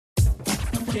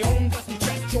Que ondas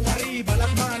muchacho, arriba las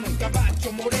manos,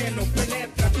 caballo moreno,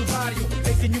 penetra tu barrio,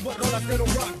 making you a rolas de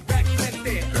rock, back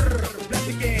frente, blast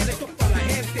again, esto pa' la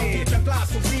gente,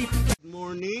 chanclazo, beat. Good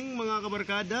morning mga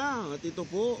kabarkada, at ito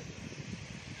po,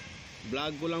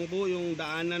 vlog ko lang po yung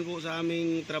daanan po sa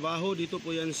aming trabaho, dito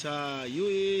po yan sa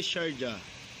UAE Sharjah.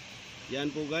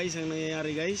 Yan po guys, ang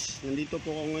nangyayari guys, nandito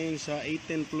po ako ngayon sa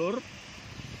 18th floor.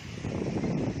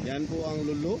 Yan po ang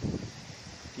lulo,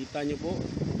 kita nyo po,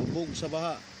 bubog sa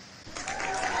baha.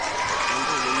 Yan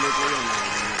po, lulo po yan.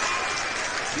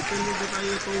 Dito nyo po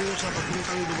tayo tungo sa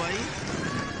papuntang Dubai.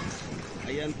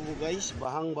 Ayan po guys,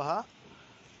 bahang baha.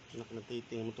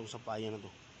 Nagtitingin mo itong sapayan na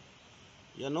to.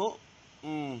 Yan o.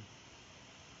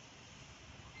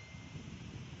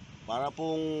 Para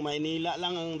pong Maynila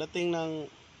lang ang dating ng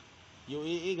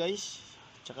UAE guys.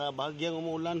 Tsaka bahagyang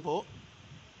umuulan po.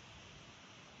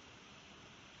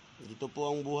 Dito po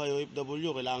ang buhay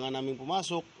OFW. Kailangan namin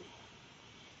pumasok.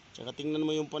 Tsaka tingnan mo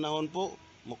yung panahon po.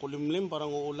 Makulimlim, parang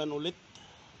uulan ulit.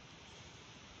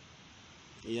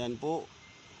 Ayan po.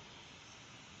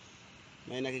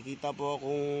 May nakikita po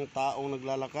akong taong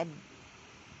naglalakad.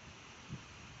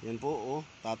 Yan po, oh,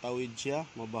 tatawid siya,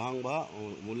 mabahang baha.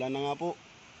 Oh, umulan na nga po.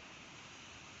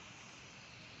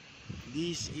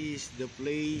 This is the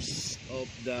place of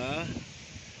the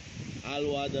Al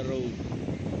Wada Road.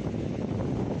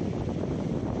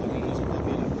 Parang nasa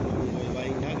tabi lang po ng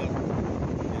baybaying dagat.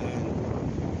 Yan.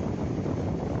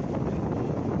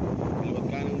 Kaliwat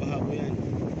ka ng baha po yan.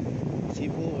 Kasi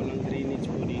po, walang drainage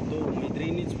po dito. May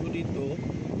drainage po dito.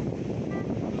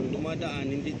 Ang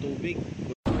dumadaan, hindi tubig.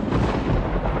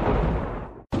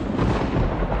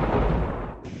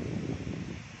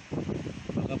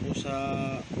 Baka po sa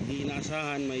di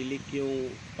inaasahan, may leak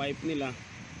yung pipe nila.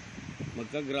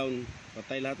 Magka-ground,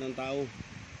 patay lahat ng tao.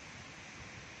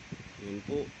 Yan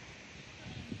po.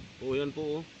 O yan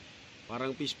po, oh.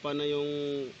 Parang pispa na yung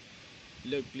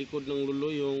likod ng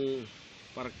lulo, yung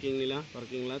parking nila,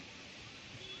 parking lot.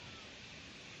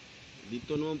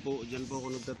 Dito naman po, dyan po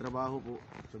ako nagtatrabaho po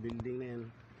sa building na yan.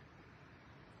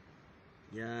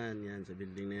 Yan sa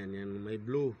building na yan. Yan, may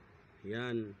blue.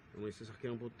 Yan, may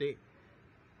sasakyang puti.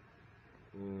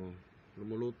 Oh,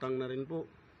 lumulutang na rin po.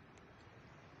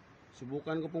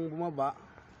 Subukan ko pong bumaba.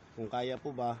 Kung kaya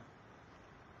po ba.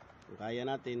 Kung kaya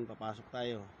natin, papasok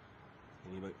tayo.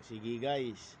 Sige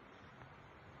guys.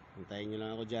 Hintayin nyo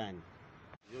lang ako dyan.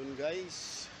 Yun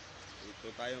guys,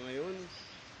 dito tayo ngayon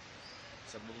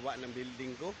sa baba ng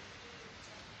building ko.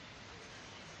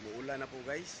 Muulan na po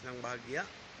guys ng bahagya.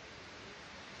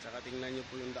 Tsaka tingnan nyo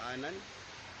po yung daanan.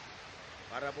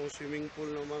 Para pong swimming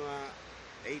pool ng mga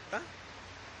ETA.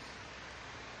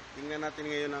 Tingnan natin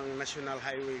ngayon ang National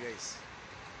Highway guys,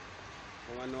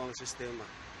 kung ano ang sistema.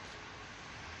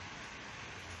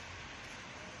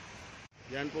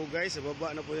 Yan po guys, sa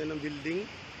baba na po yan ng building.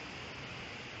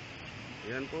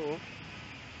 Yan po, oh.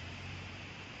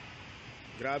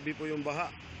 Grabe po yung baha.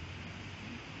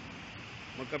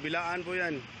 Magkabilaan po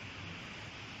yan.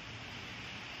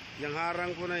 Yung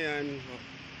harang po na yan,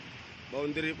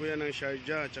 boundary po yan ng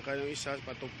Sharjah. Tsaka yung isa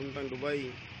patupuntang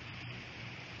Dubai.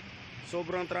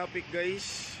 Sobrang traffic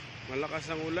guys. Malakas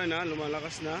ang ulan ha,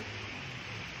 lumalakas na.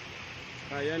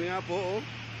 Ayan nga po, oh.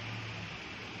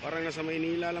 Parang nasa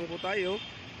Maynila lang po tayo.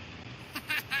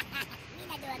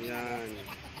 Yan.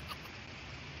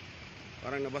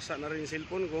 Parang nabasa na rin yung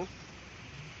cellphone ko.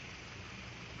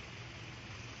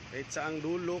 Kahit saang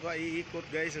dulo ka iikot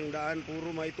guys, ang daan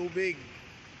puro may tubig.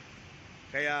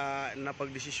 Kaya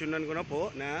napagdesisyonan ko na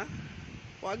po na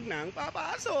huwag nang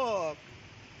papasok.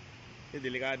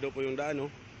 Delikado po yung daan,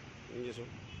 oh. Yes, oh.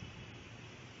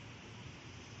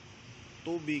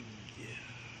 Tubig.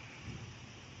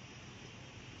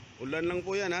 Ulan lang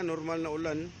po yan ha, normal na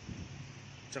ulan.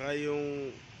 Tsaka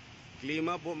yung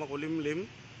klima po makulimlim.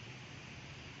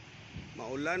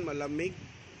 Maulan, malamig.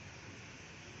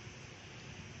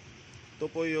 Ito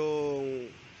po yung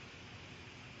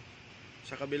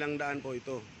sa kabilang daan po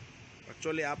ito.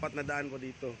 Actually, 4 na daan po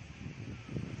dito.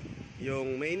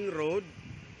 Yung main road,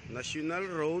 National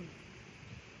Road,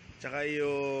 tsaka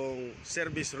yung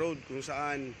service road kung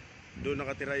saan doon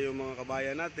nakatira yung mga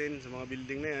kabayan natin sa mga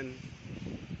building na yan.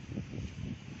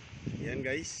 Yan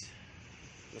guys,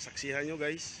 nasaksihan nyo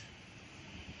guys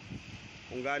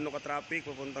kung gaano ka-traffic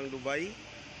papuntang Dubai.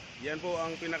 Yan po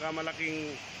ang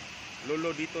pinakamalaking lulo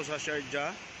dito sa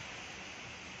Sharjah.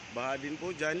 Baha din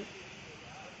po dyan.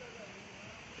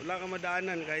 Wala kang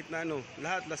madaanan kahit na ano.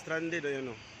 Lahat la stranded.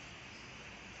 Ayan, oh.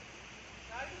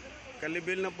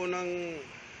 Kalibil na po ng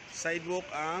sidewalk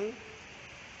ang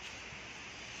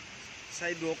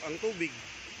tubig.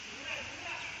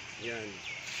 Yan.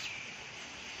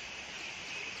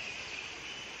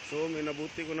 So, may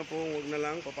nabuti ko na po, huwag na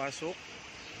lang papasok.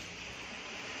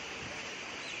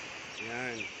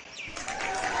 Yan.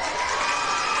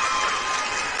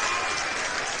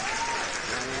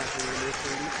 Yan na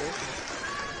sinulusong dito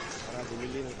para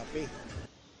bumili ng kape.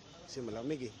 Kasi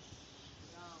malamig eh.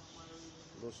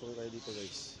 Lusong kayo dito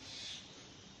guys.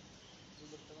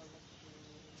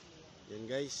 Yan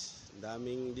guys. Ang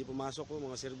daming hindi pumasok po.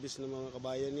 Mga service ng mga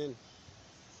kabayan yan.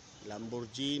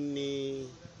 Lamborghini,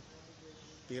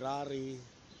 Ferrari,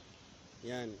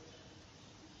 yan,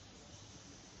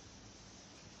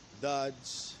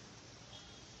 Dodge.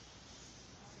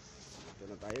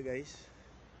 Ito na tayo guys.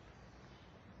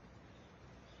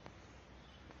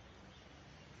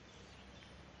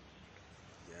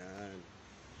 Yan.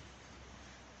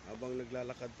 Habang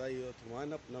naglalakad tayo at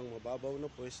humanap ng mababaw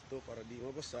na pwesto para di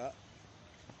mabasa.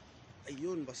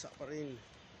 Ayun, basa pa rin.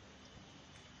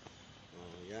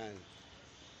 Oh, yan.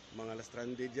 Mga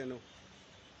la-stranded yan, oh.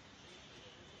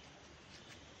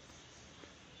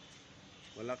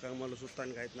 Wala kang malusutan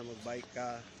kahit na magbike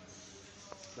ka,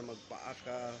 na magpaa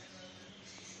ka.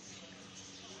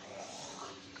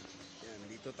 Yan,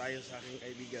 dito tayo sa aking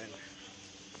kaibigan.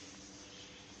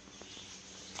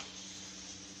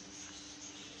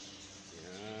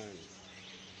 Yan.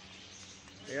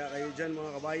 Kaya kayo dyan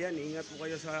mga kabayan, ingat po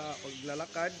kayo sa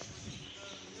paglalakad.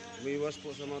 Umiwas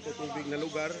po sa mga tutubig na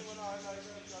lugar.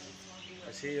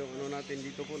 Kasi yung ano natin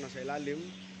dito po nasa ilalim,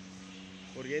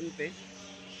 kuryente.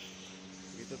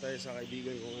 Dito tayo sa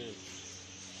kaibigan ko ngayon.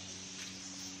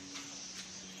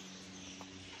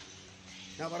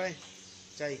 Na pare,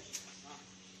 Chay.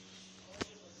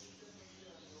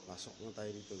 Pasok na tayo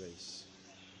dito guys.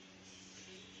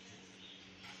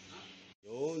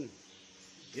 Yun.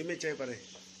 Give me Chay pare.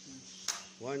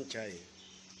 One Chay.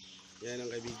 Yan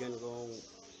ang kaibigan kong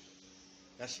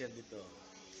cashier dito.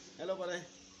 Hello pare.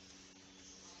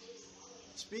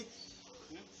 Speak.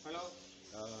 Hello.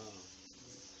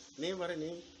 Name pare,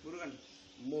 name? Murugan.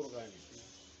 Murugan.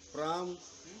 From?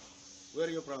 Where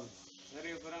are you from? Where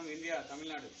are you from? India, Tamil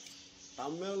Nadu.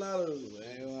 Tamil Nadu.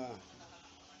 Aywa.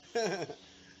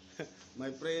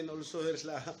 My friend also here is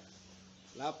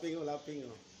laughing. My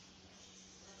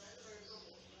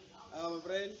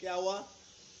friend, Kiawa.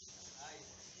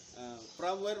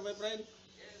 From where, my friend?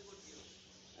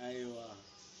 Aywa.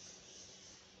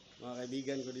 Mga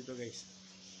kaibigan ko dito, guys.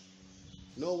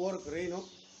 No work, Ray, no?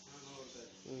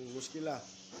 Muskila.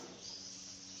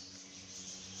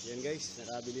 Yan guys,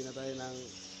 nakabili na tayo ng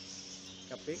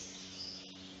kape.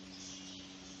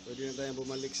 Pwede na tayong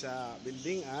bumalik sa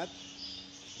building at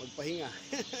magpahinga.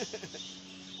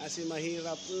 Kasi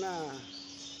mahirap na.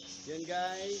 Yan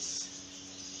guys,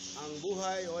 ang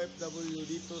buhay OFW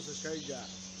dito sa Sharjah.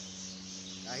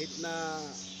 Kahit na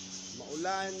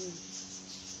maulan,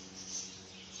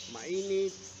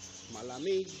 mainit,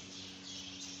 malamig,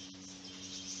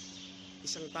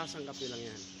 isang tasang kape lang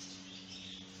yan.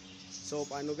 So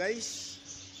paano guys,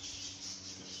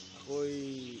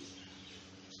 ako'y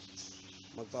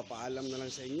magpapaalam na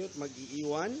lang sa inyo at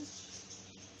mag-iiwan.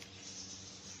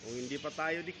 Kung hindi pa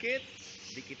tayo dikit,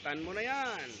 dikitan mo na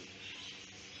yan.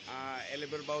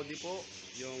 Eliver Baudi po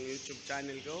yung YouTube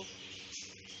channel ko.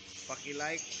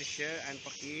 Paki-like, share, and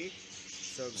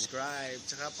paki-subscribe.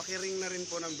 Tsaka paki-ring na rin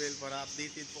po ng bell para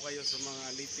updated po kayo sa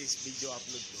mga latest video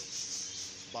upload ko.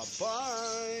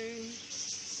 Bye-bye!